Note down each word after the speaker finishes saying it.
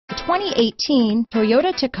2018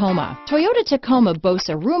 Toyota Tacoma. Toyota Tacoma boasts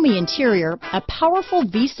a roomy interior, a powerful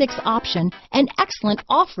V6 option, and excellent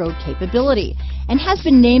off-road capability, and has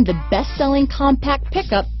been named the best-selling compact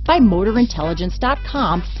pickup by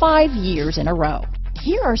MotorIntelligence.com 5 years in a row.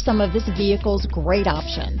 Here are some of this vehicle's great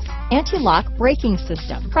options: anti-lock braking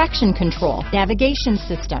system, traction control, navigation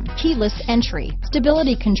system, keyless entry,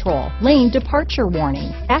 stability control, lane departure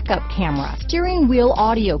warning, backup camera, steering wheel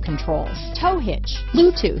audio controls, tow hitch,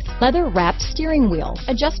 Bluetooth, leather-wrapped steering wheel,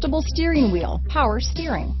 adjustable steering wheel, power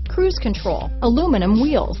steering, cruise control, aluminum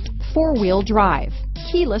wheels, four-wheel drive,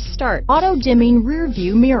 keyless start, auto-dimming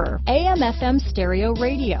rear-view mirror, AM/FM stereo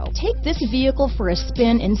radio. Take this vehicle for a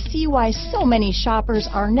spin and see why so many shoppers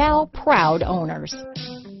are now proud owners.